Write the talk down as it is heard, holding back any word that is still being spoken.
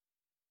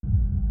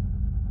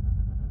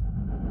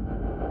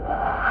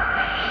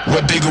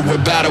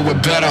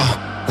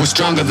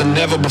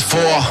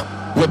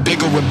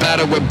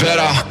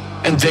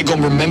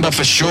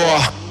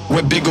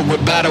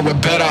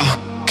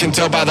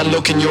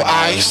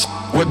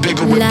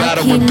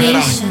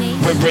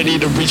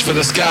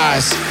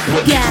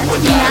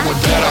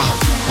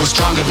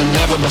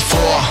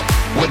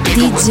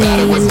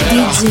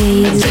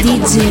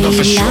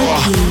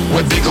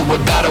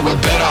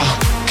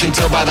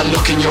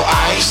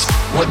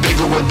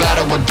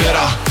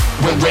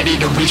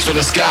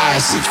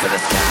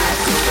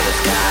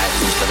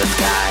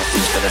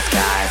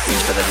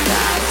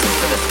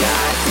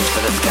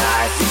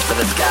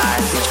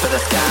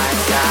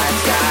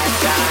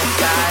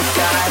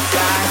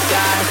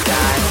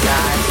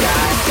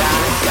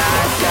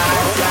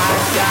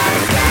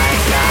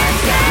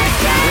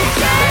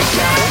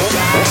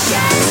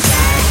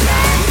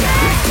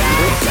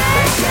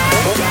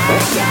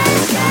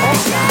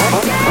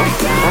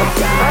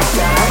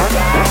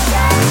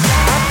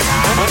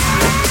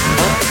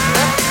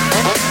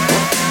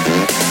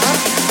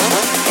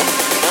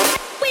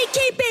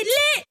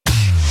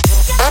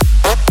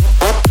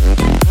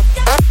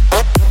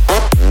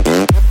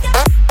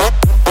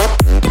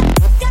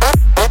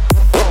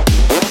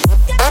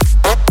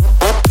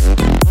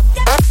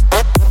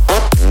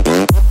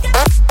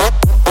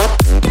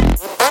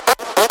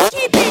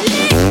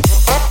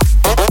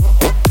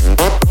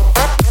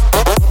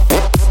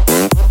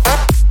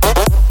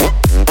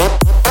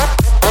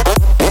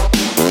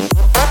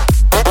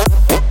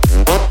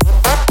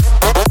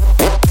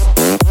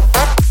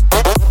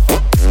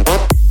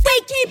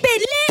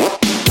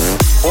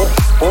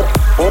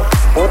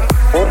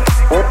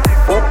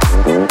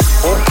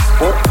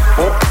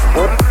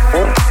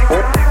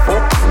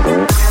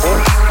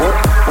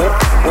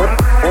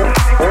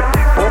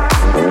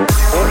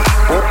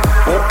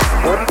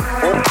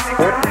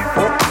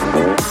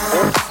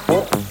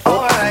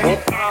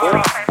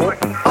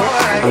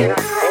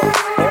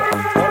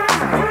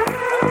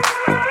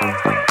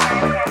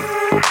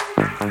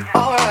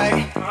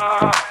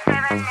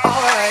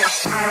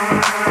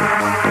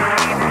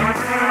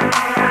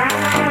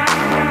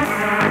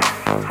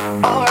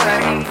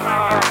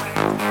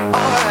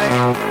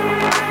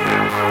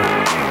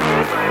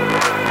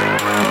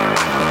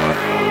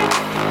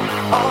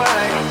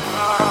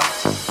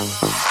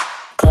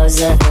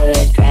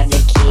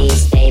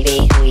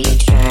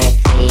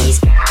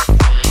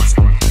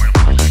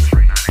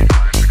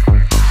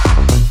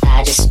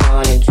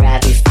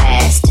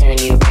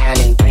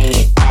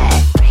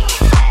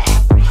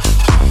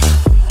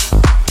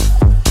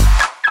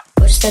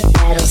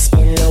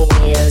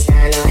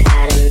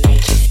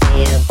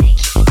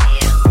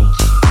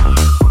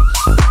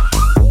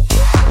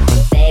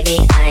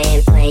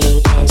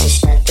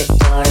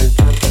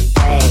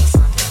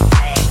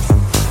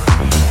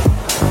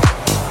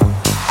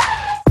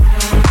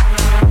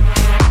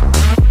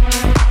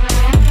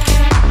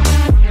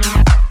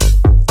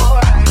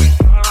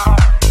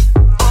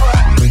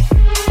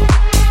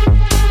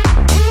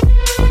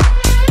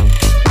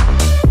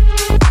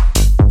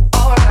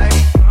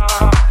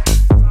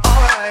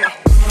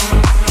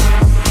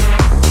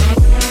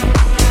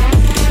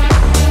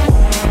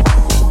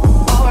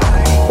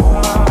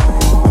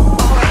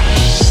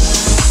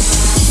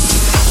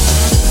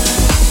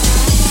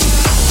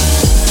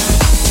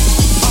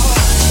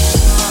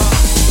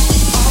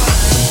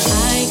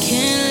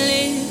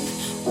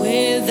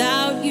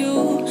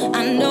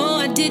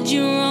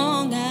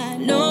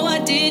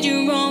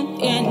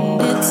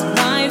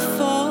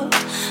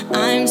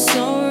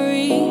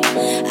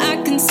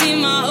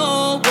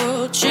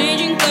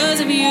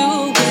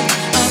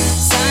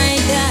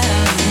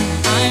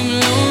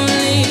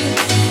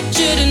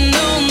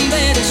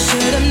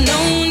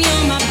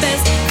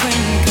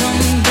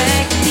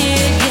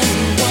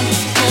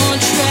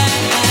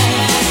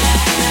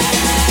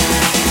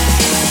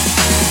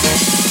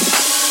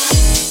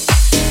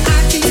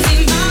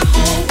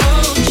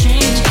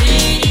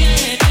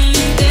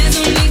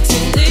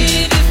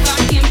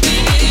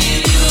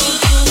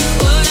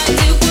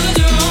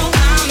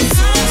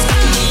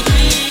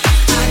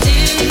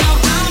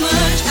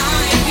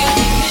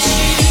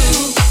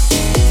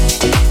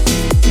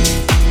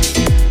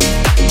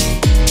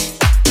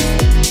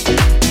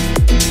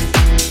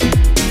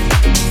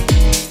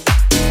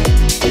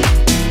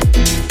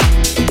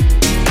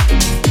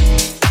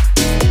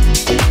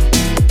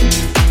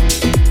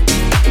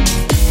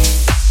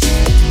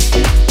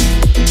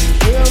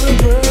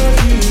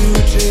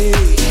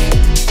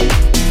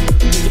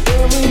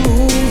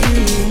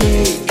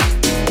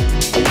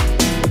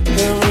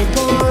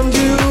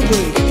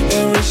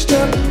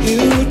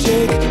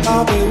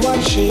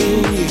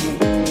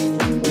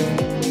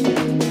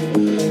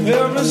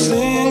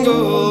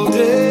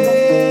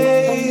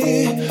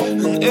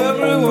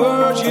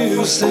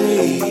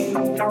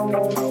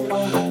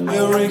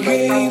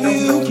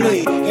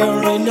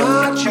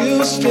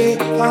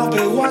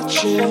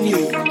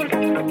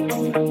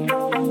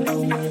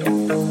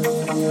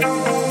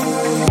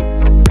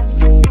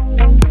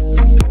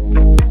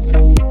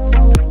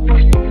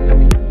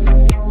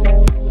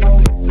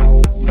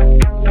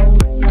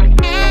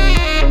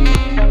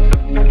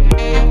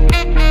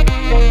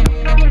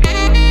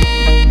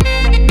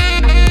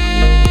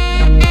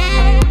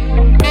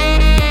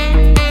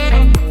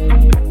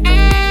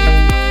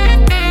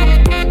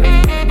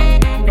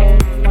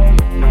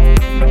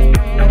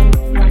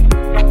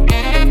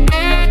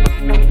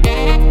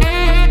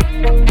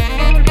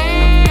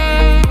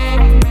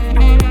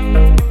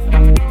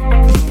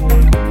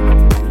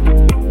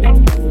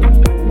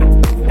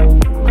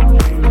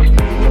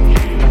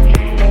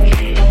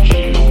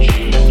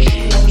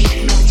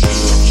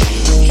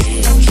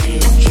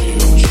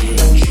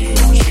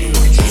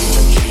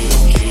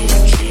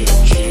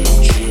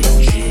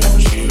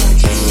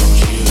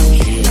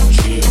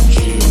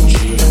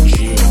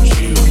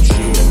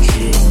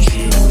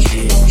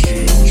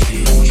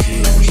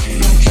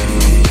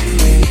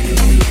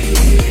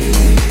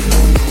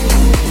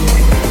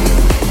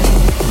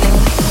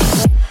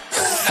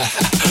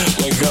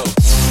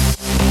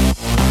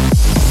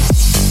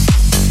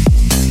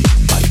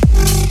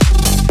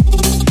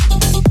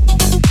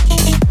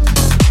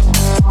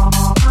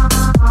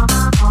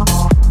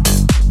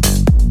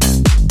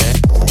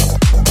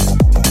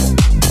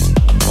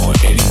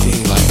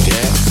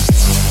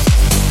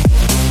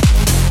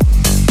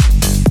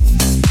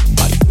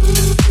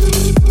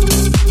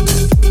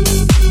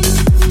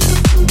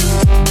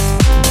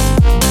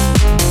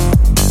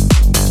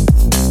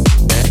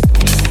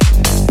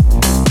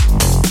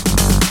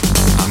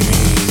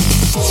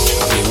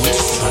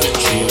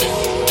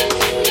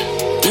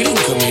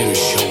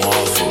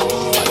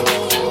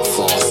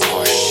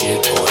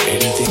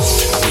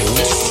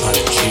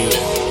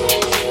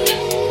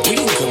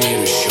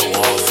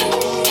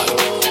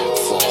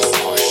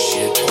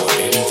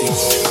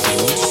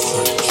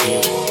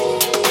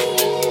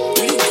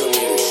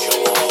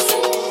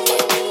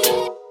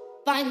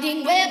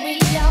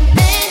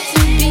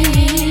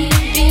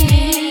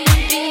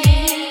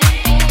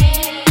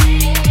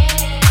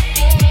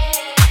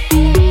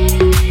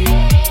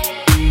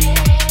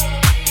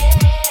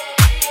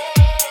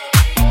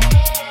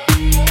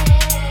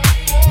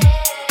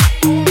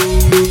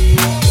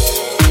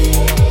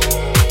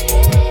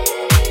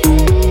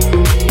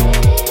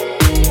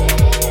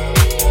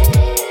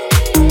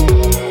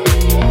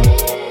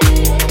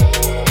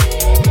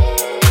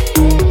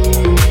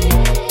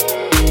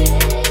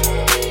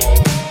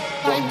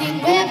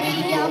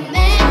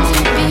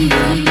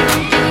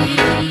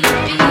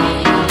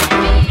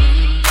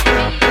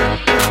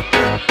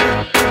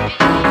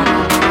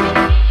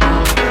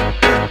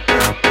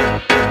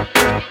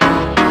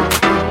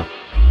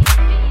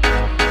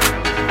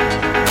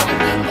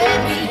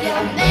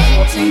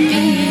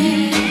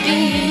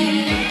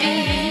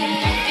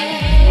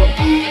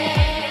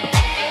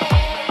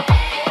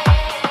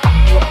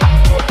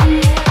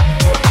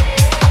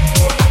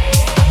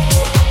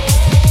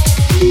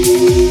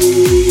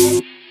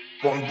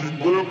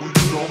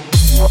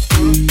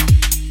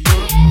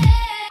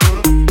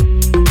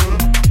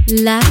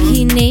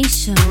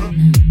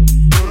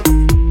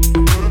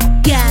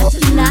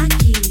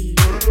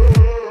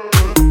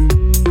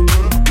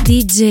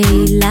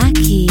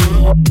DJLuckEe.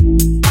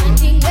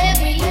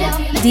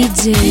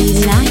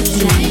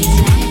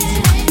 DJLuckEe.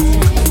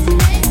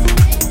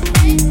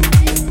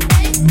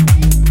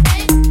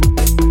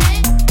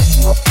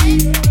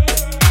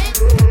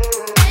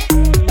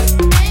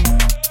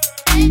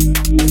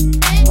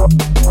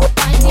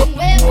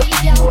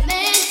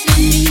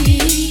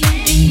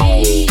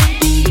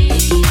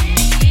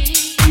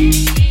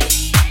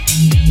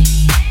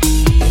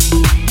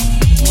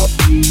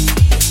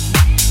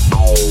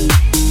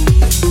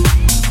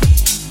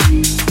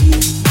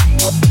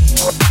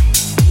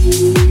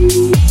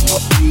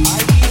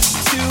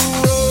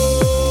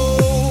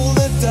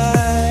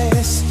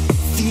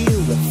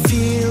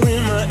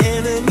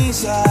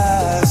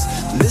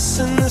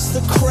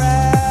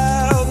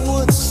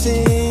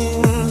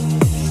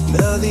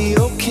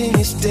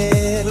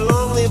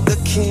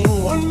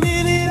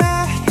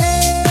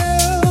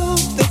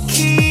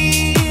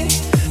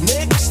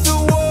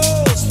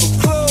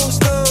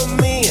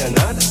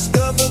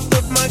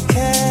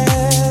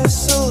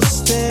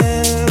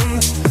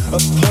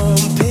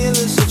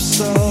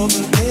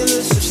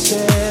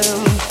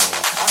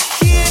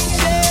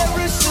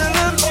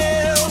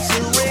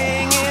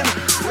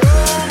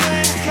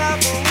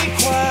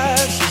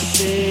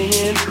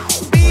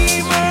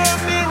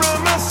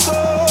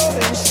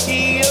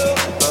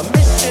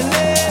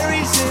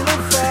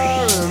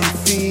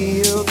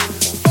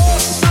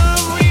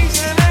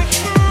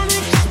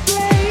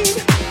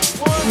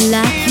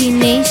 LuckEe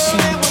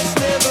Nation.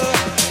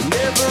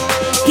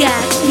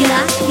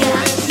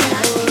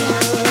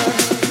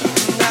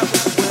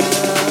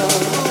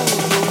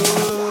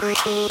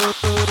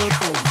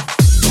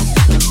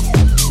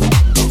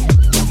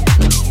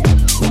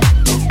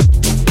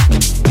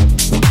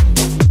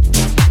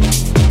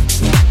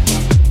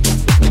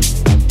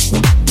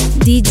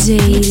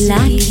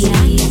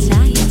 DJLuckEe.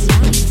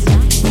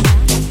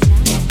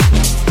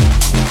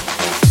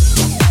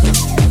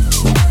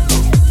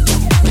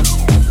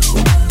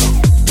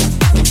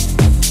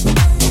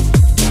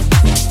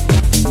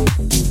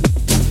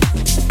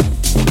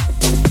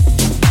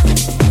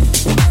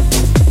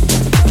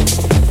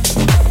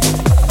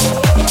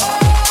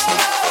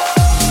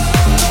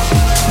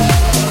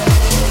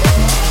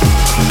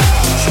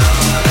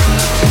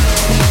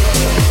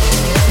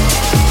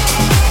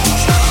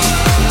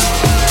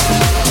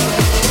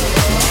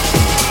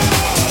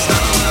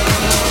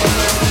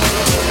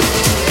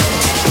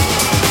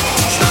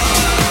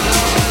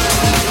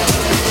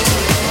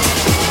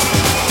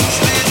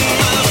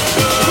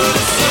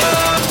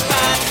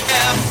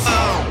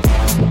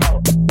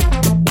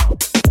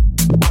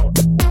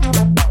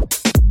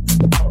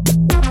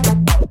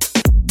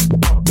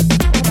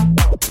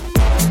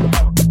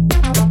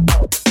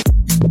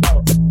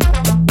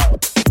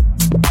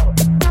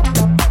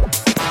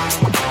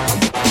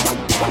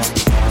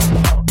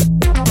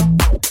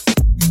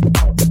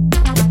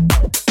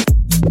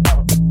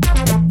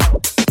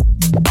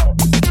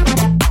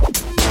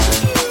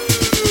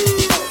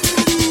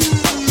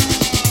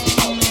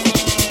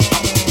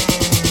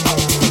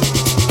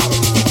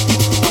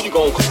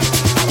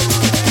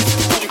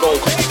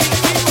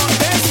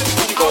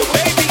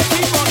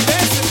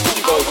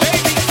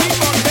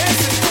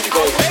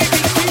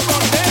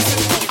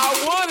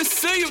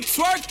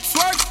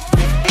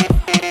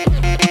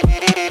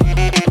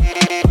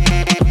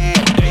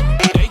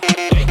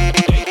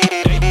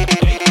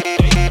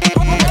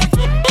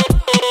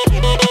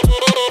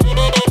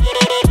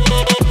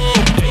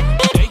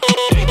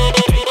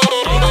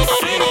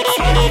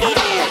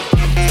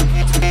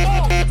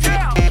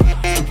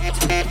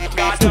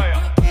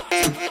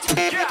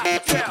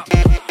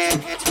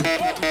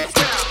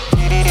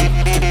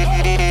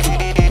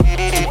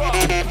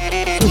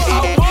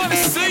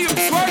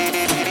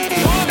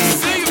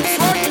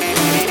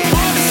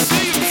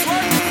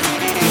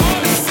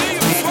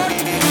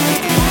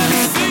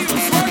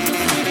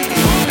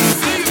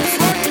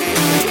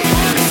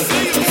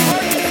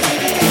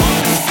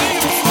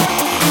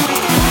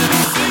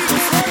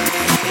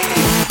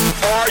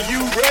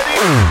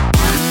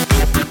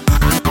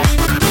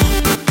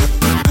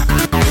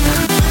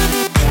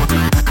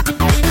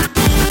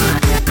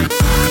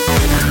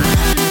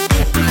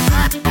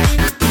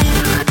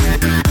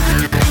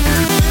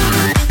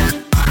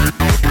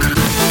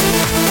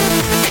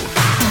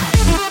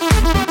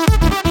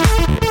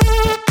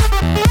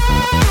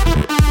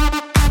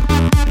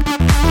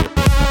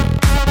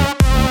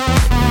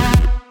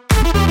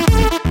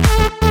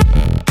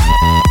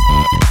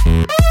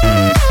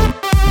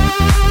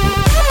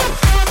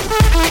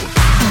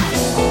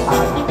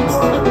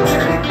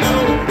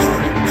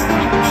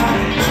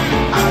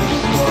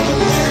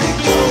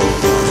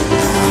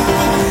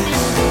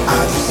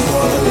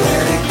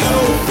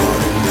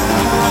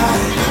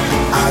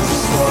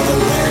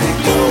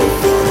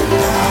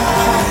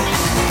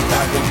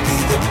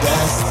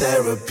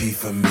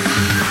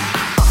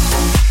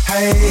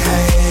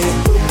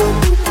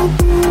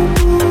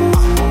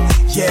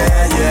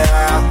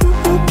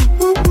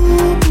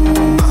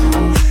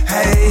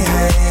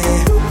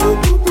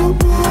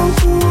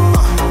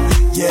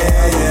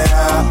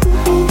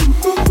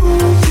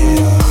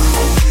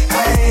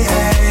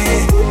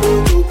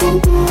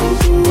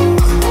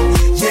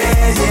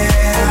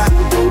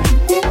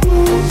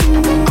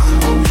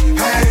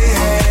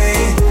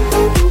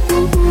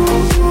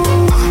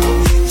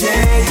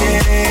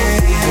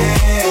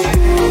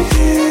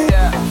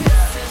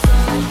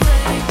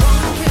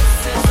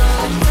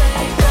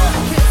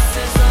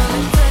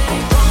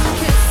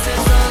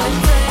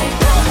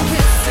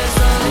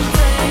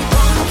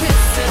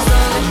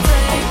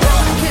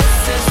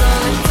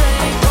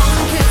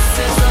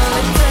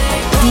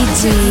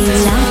 Lucky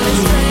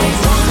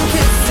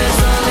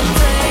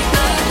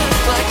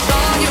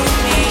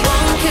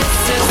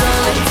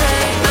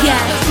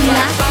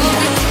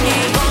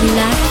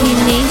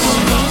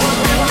Nation.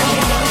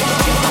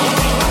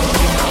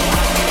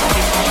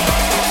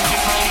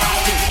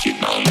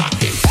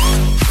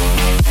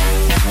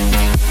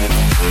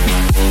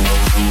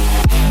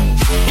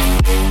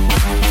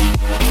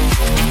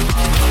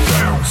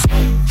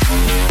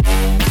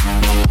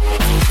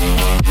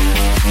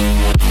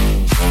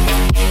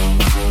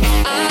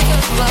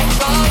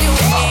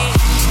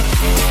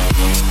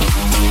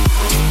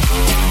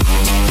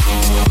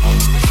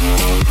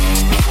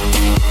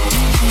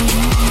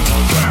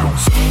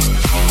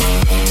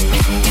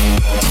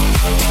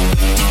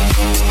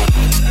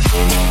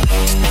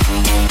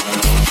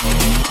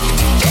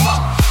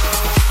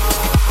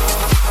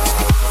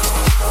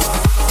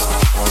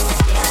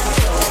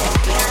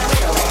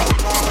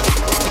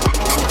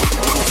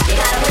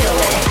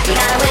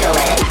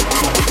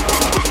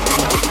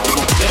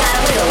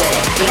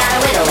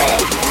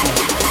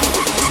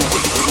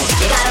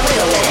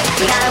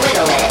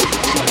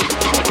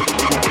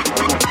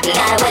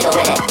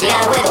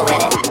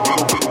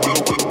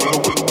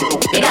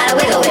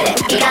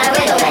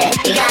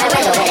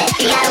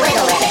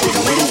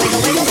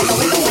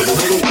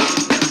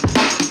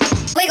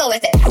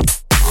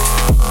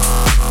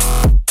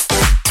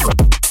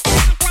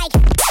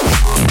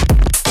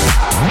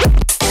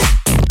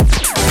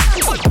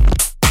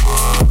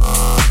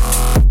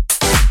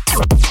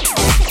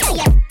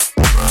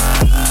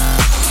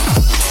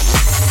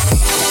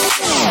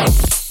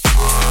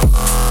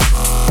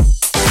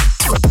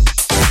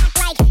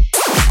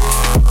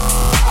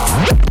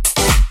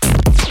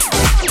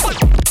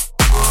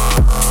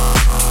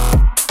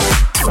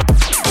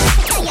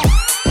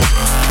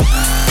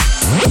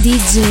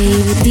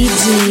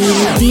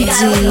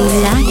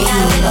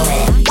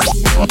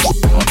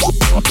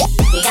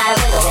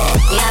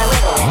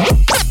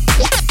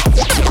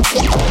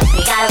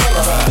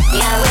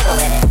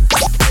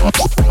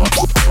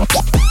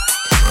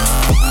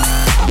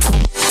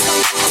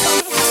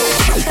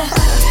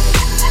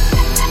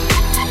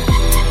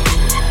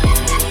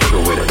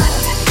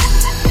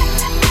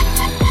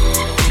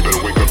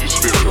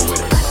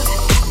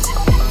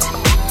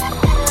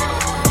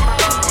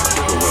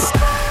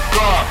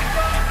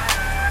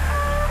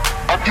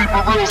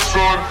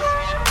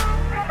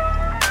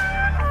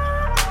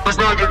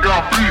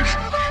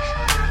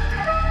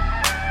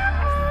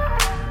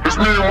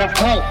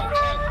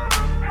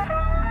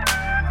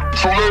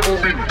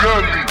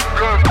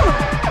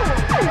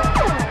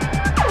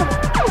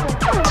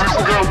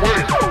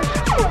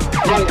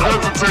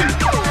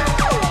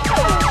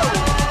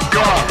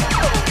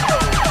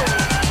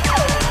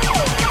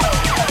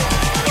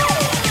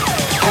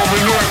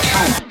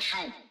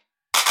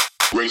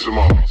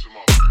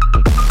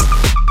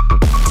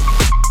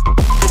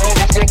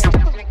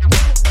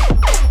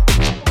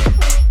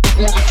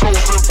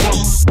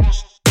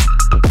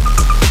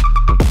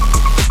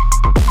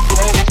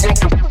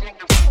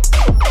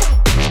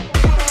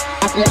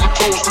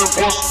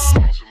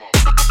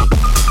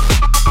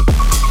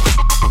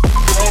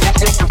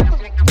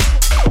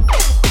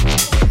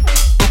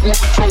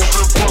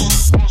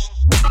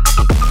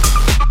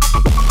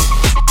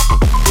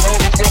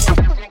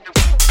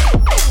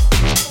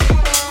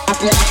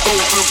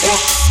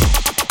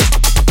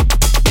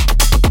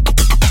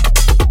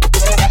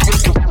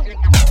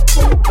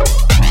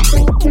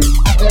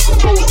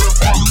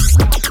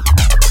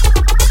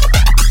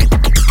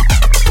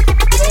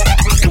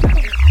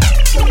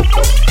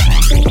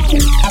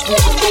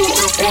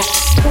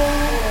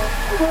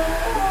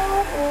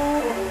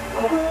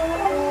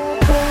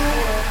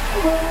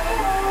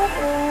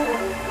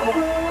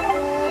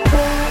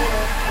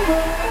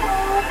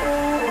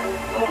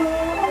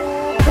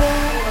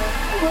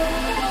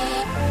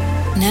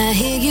 Now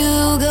here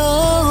you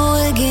go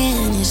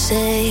again, you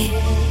say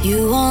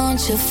you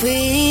want your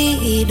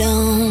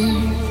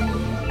freedom.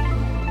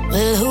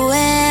 Well, who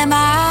am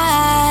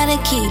I to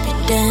keep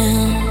it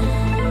down?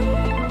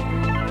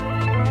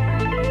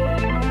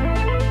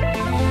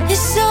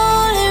 It's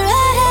only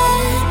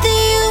right that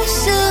you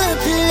should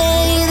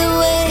play the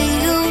way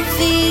you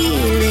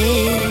feel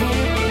it.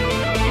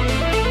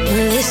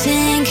 But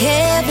listen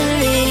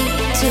carefully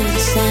to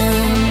the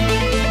sound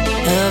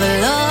of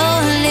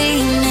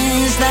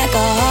loneliness, like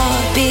a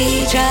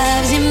heartbeat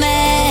drives you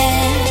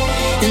mad,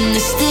 and the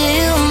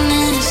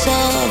stillness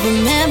of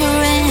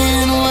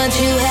remembering what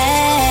you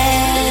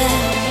had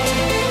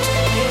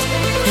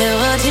and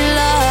what you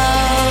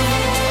love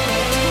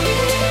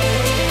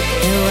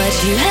and what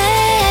you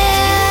had,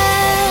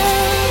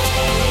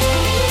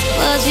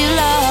 what you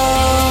love.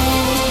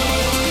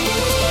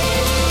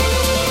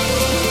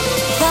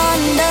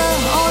 Thunder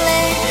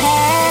only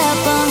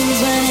happens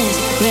when it's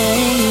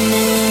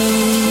raining.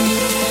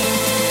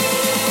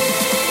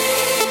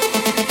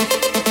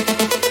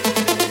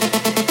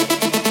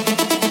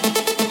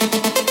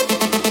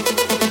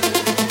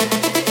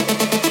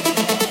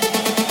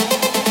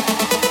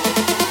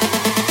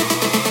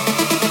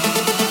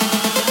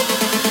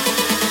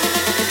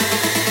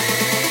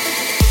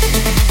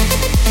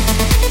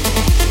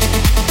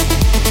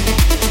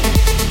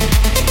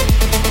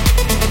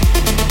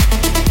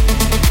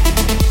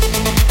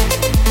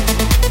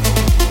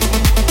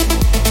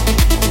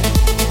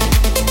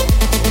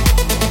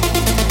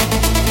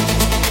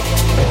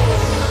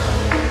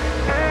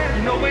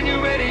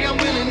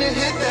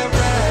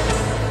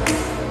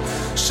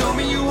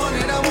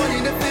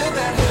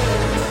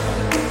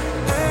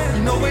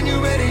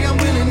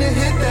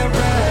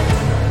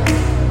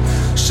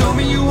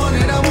 you want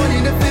it, I want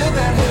you to feel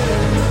that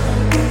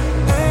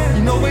hurt.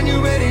 You know when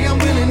you're ready, I'm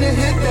willing to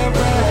hit that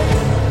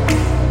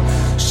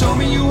ride. Show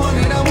me you want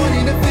it, I want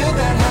you to feel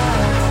that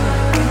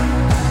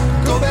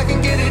high. Go back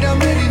and get it, I'm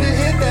ready to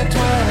hit that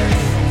twice.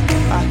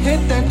 I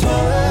hit that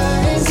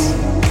twice.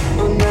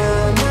 Oh,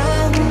 nah,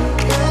 nah,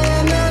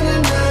 nah, nah,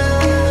 nah,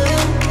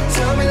 nah.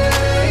 Tell me that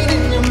I ain't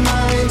in your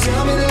mind.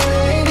 Tell me that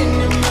I ain't in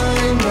your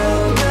mind.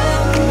 Nah, nah,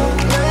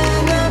 nah,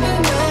 nah,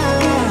 nah,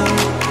 nah.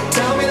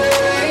 Tell me that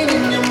I ain't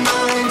in your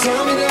mind.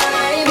 Tell me that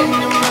I ain't in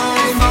your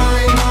mind.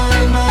 Mind,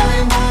 mind,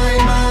 mind,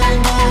 mind, mind,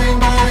 mind,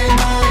 mind,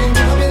 mind.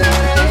 Tell me that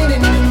I ain't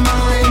in your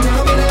mind.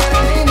 Tell me that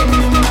I ain't in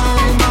your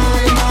mind.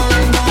 Mind,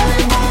 mind, mind,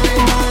 mind,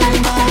 mind,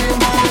 mind,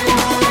 mind,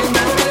 mind.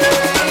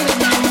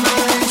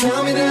 Tell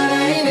me that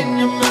I ain't in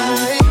your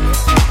mind.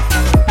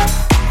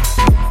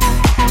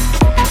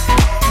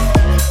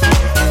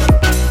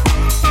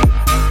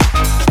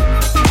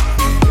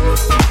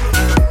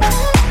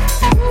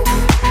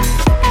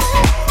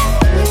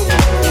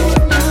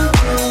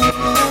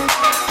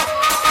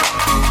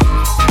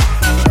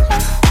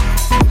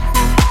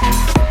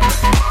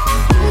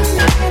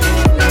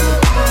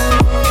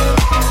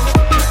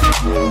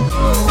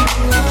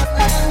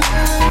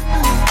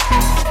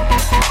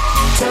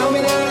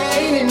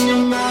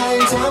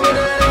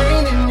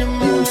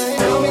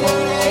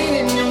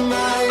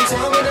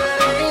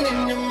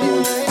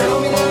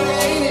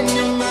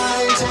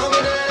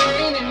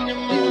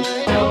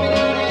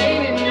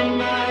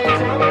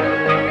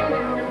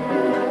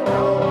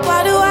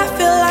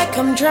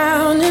 I'm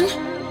drowning,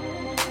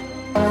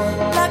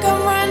 like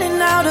I'm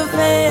running out of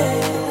air.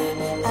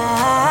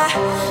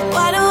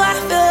 Why do I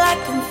feel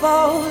like I'm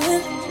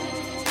falling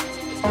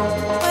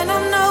when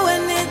I'm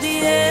nowhere near the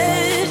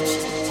edge?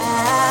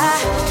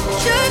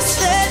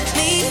 Just let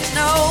me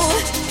know,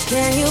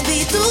 can you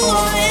be the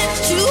one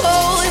to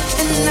hold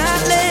and not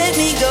let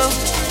me go?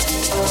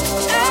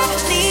 I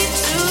need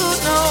to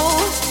know,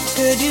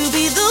 could you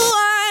be the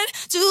one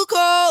to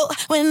call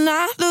when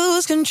I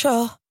lose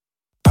control?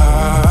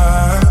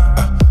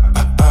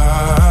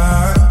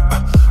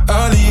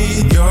 I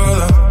need your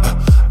love.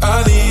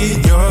 I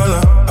need your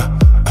love.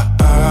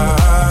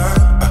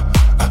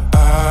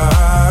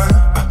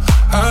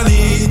 I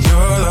need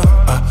your love.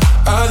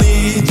 I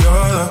need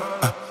your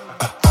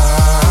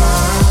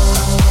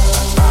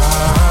love.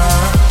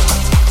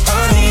 I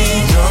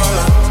need your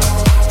love.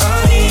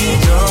 I need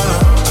your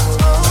love.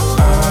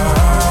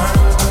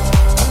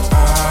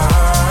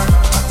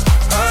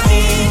 I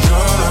need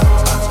your love.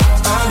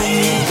 I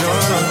need your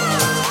love.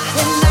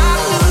 When I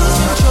lose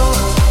control,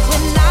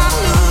 when I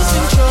lose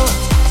control,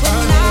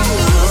 when I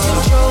lose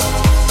control,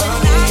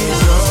 when I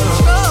lose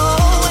control,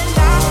 when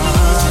I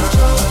lose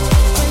control,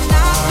 when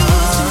I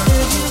lose control,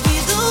 could you be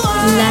the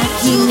one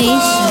Lucky to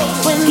Nation,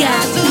 hold when I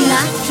got lose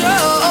lucky.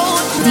 control,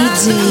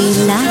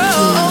 DJ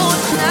Lucky.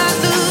 when I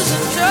lose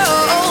control, when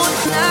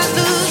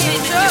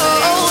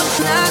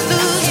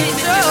I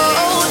lose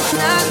control,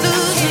 when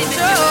I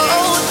lose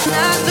control,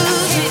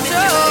 when I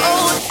lose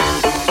control,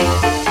 when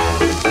I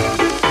lose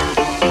control.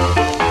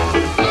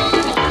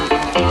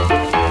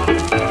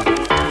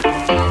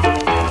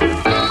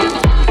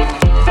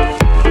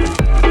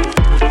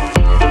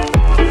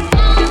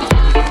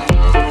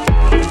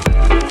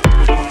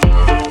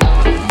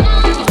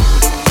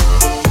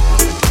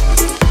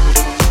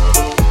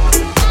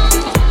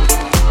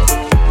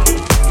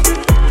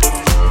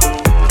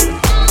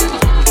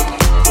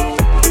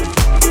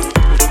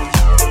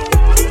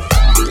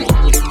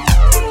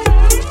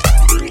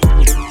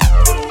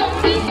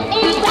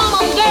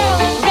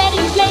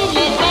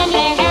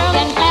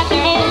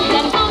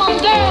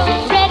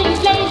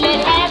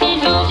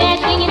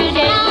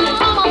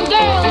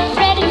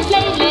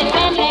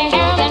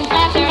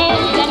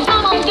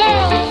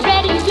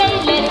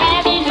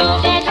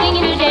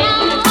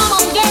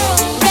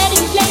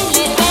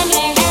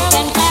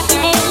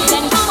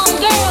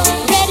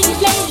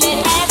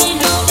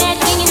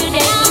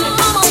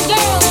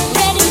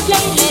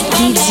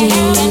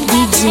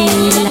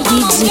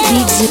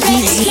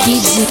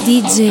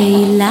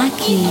 DJ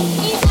Lucky.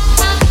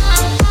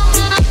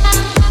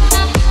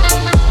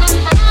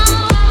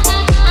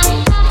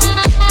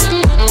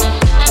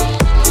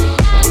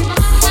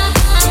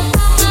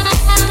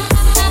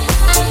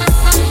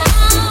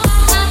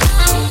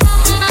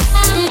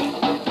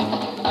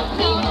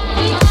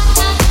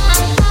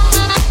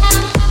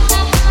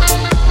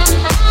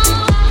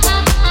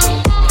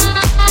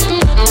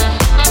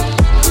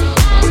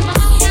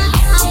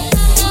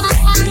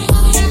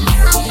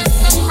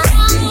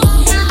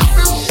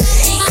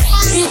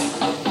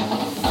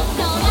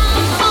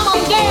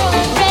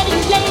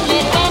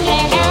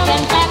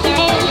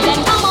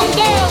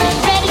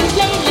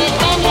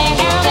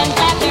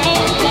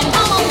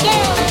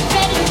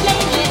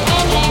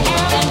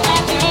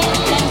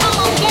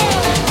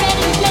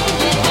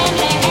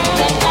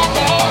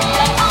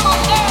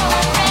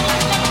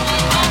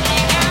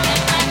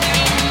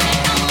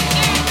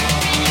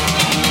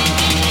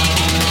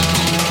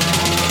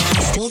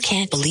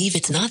 Can't believe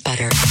it's not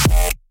butter.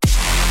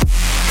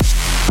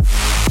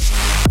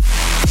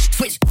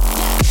 Switch.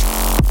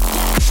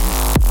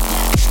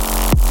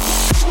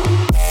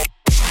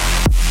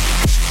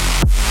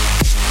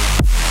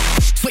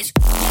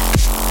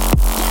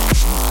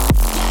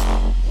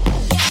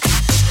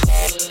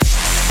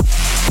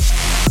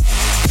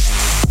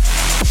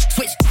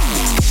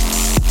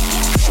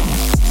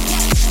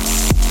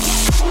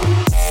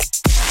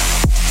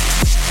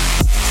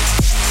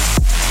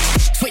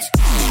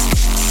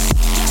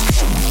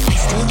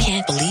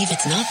 believe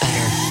it's not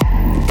better.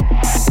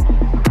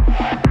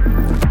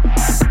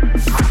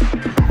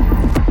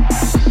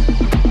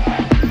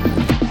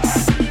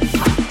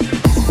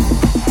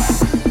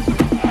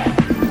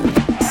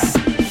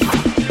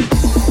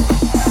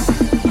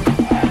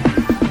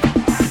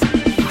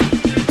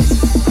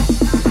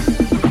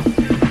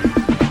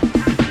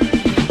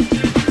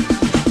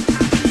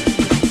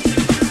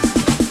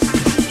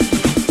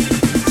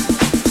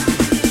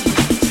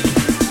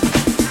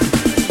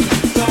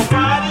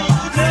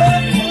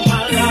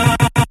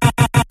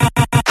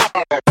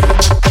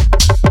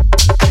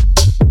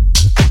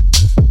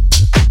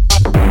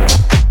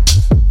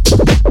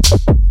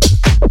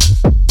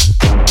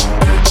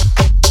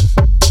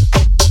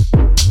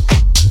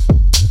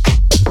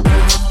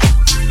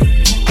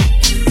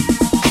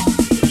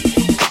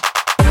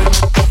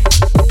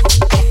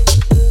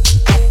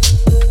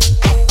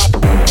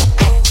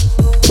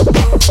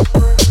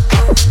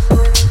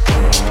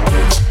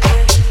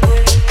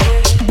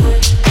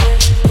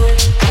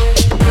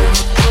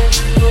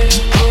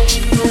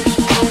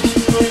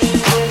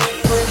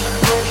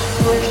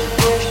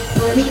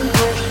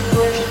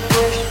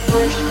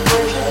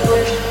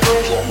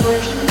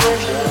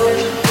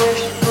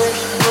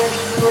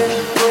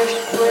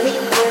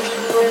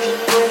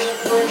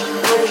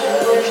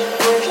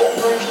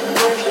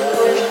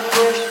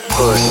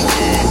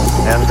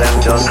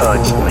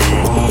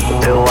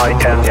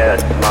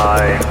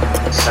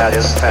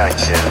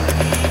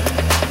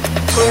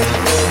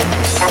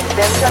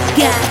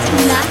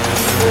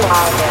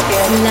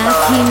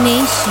 Lucky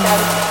Nation,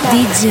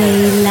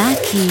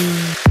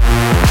 DJLuckEe.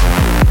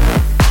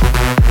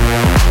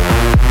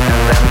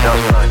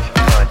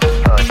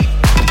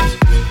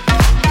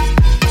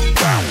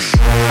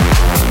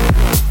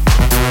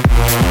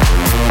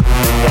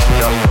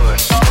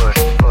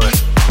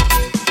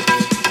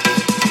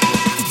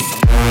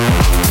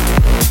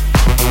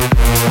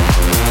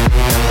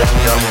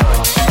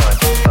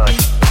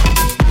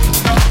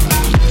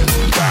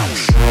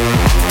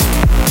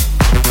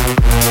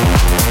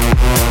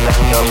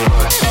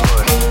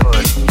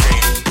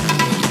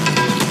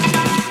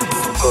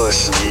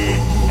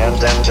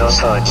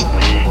 Touch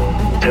me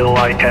till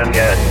I can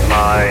get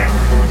my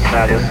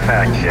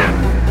satisfaction.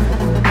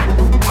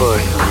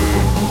 Push me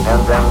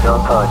and then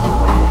just touch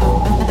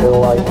me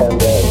till I can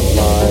get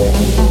my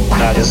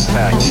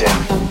satisfaction.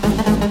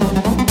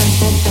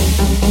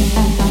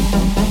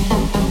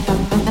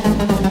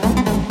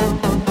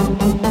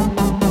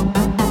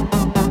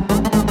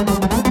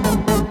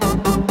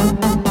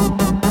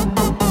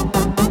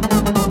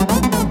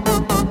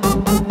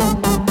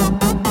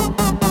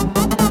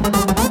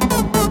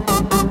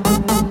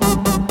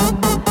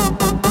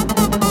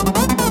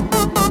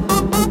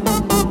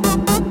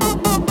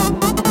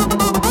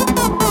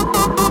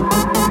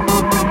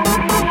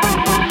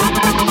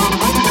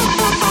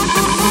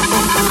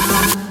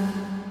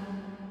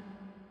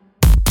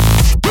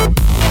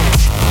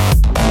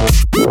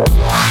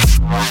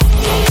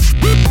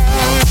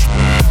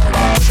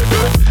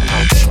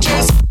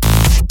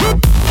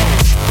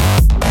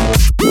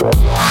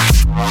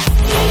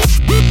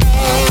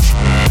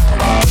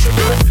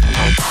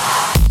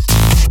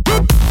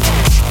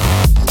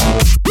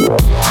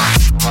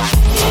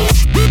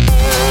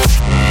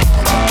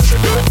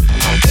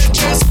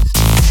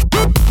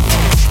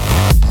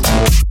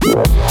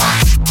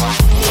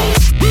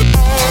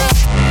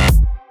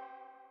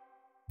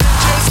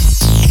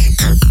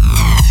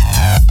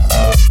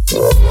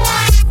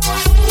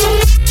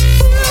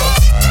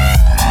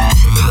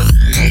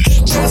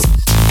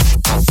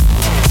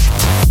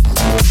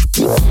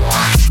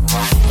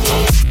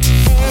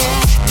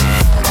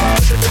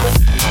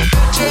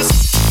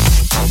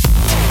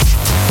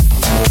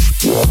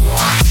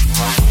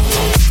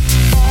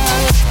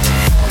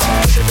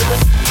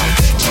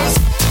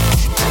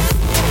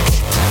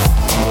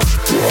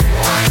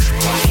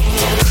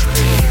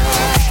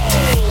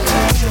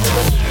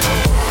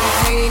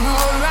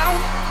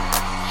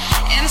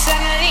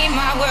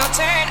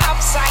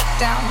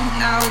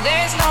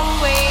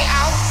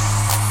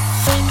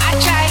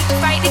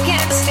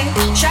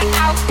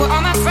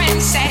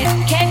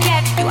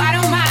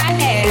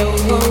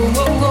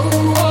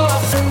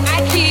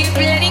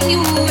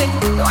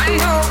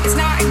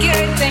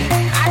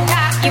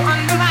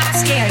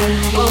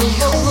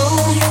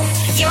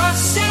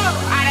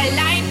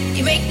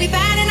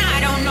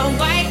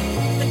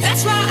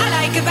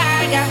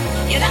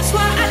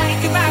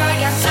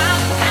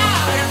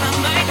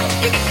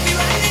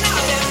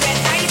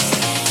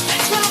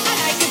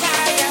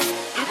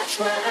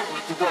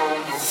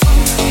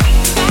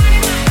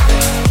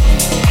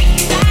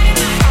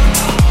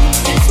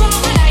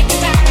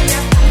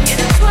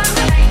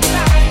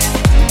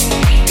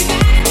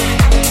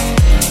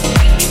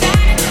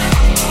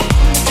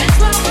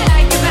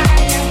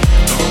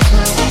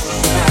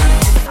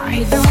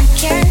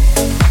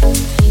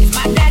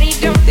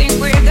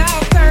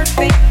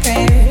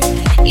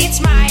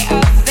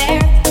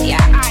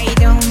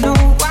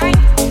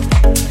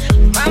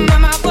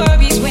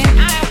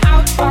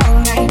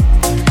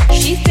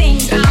 She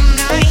thinks I'm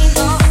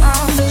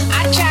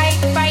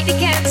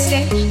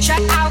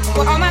Shut out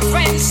what all my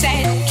friends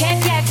said.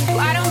 Can't get you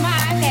out of my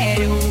head.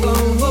 Whoa,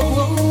 whoa,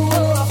 whoa,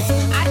 whoa.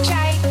 I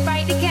tried to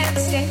fight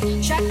against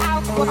it. Shut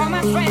out what all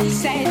my friends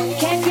said.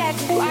 Can't get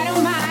you out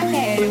of my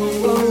head.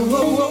 Whoa,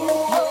 whoa, whoa,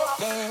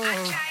 whoa. I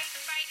tried to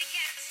fight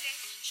against it.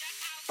 Shut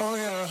out. Oh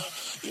yeah,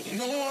 you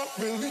know I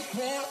really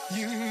want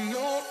you. You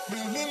know I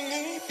really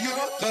need your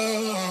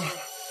love.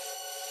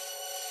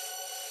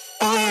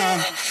 Oh yeah,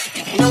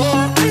 you know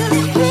I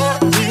really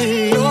want you.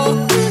 You know I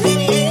really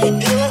need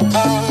your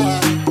love.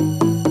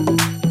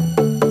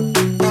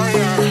 Oh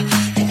yeah,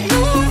 you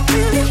know I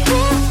really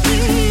want you.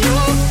 You know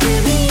I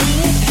really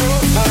need your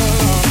love.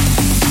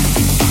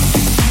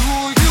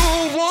 Do you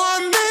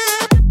want me?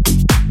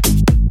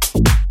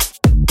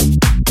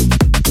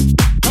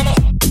 Come on.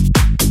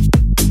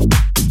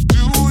 Do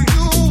you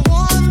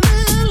want me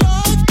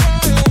like I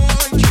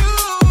want you?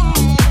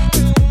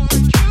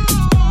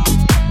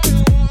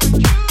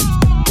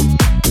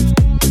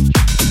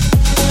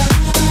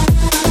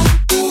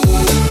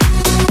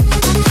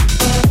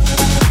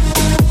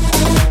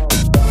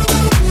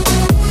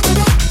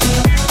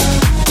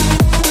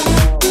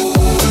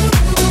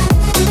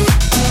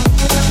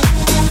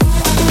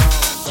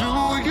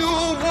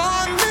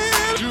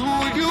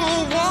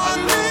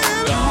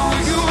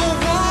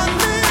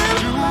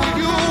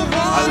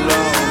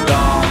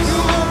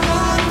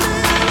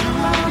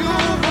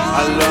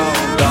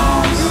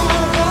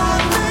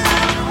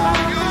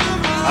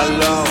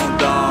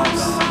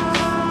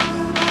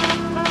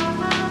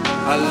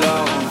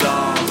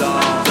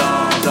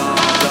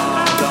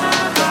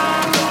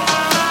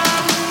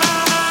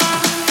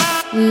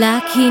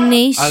 Lucky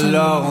Nation.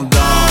 Alors on danse.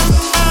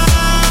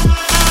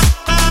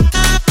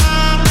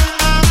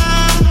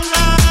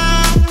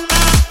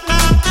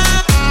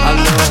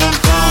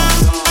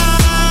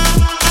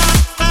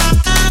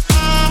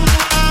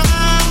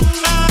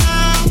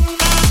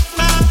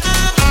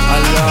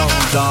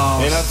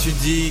 Et là tu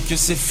dis que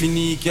c'est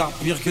fini, car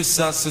pire que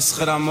ça ce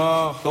serait la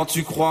mort. Quand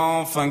tu crois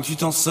enfin que tu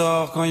t'en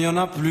sors, quand il y en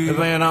a plus, eh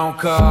ben y en a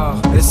encore.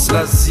 Est-ce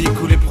la zik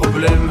ou les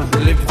problèmes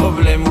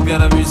ou bien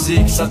la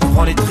musique? Ça te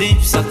prend les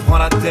tripes, ça te prend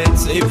la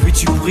tête, et puis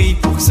tu pries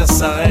pour que ça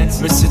s'arrête.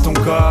 Mais c'est ton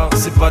corps,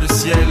 c'est pas le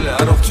ciel,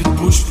 alors tu te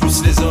bouges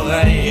plus les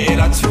oreilles. Et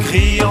là tu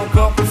cries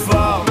encore plus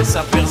fort, mais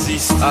ça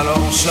persiste, alors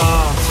on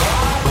chante.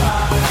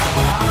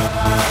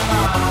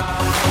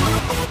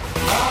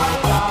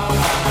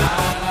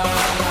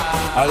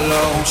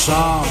 Alors on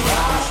chante.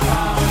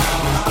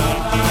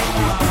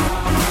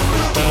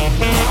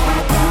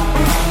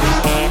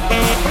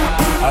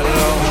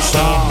 Alors on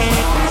chante.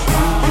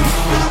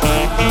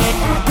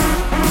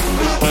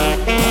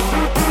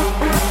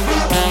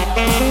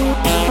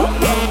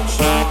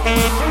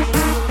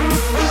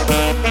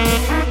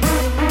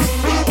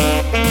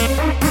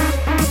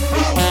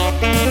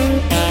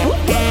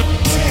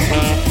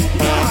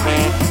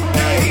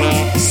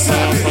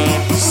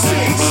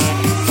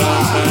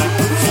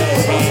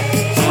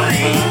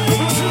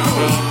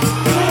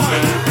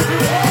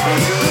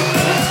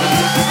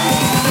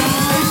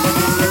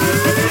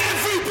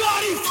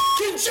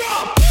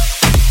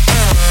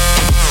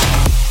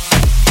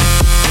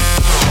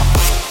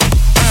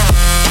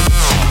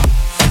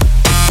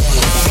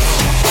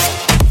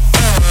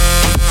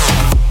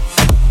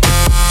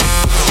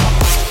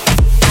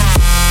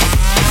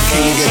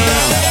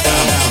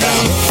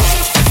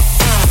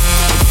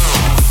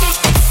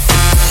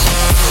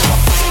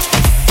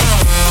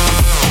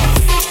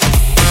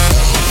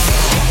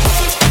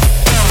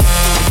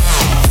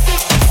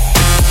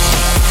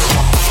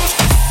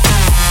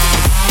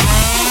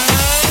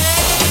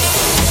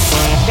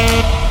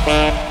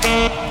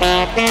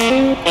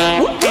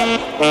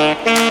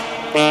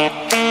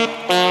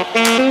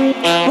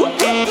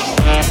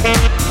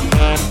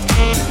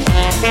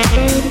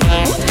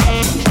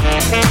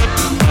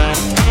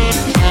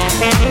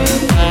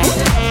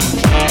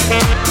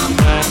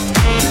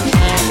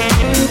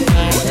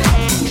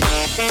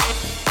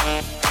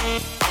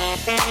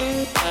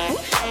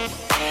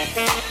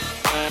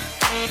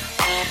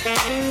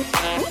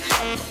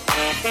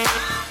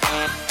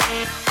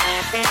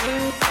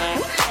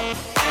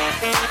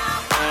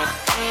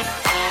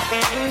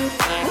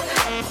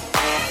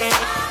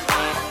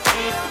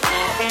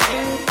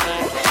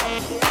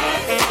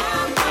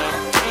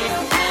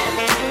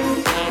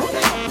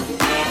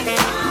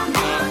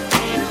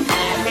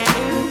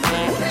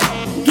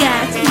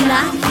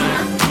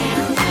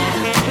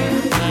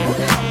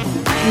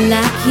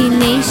 Lucky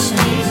Nation.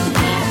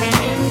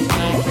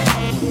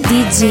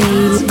 DJ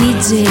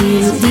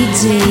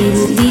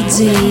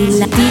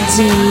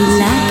LuckEe.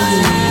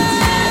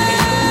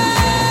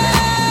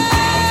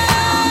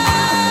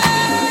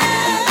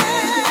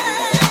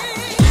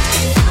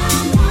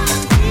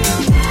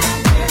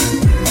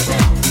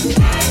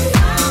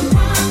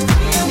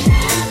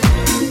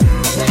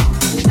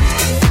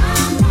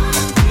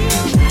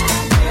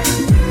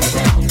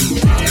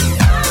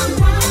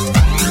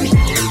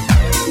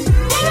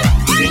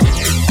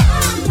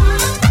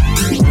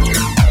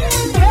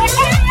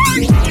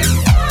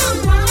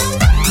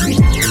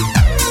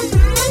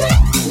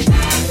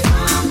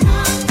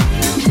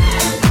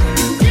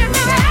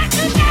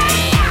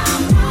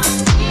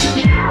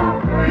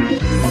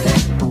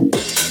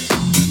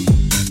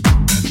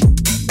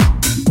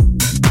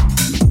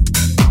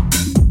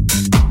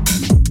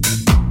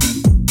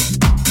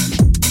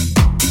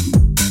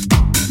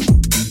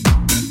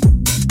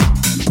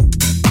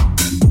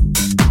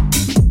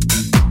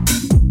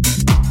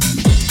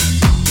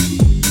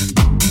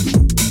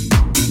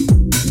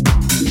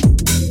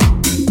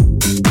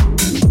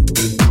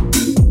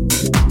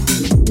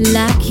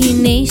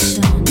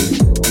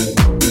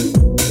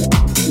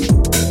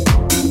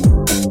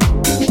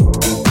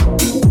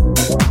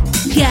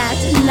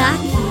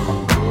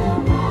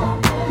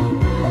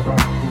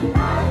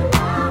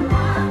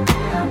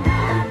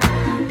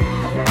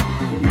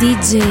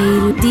 DJ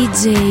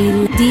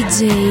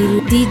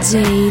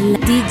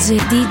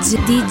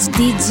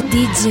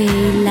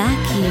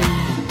LuckEe.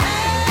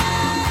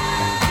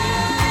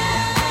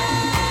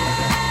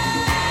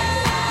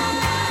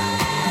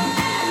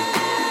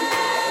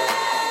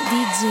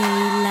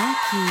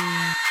 DJLuckEe.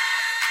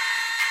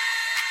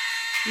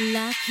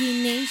 Lucky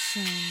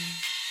Nation.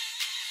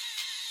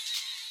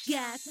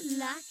 Get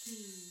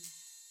lucky.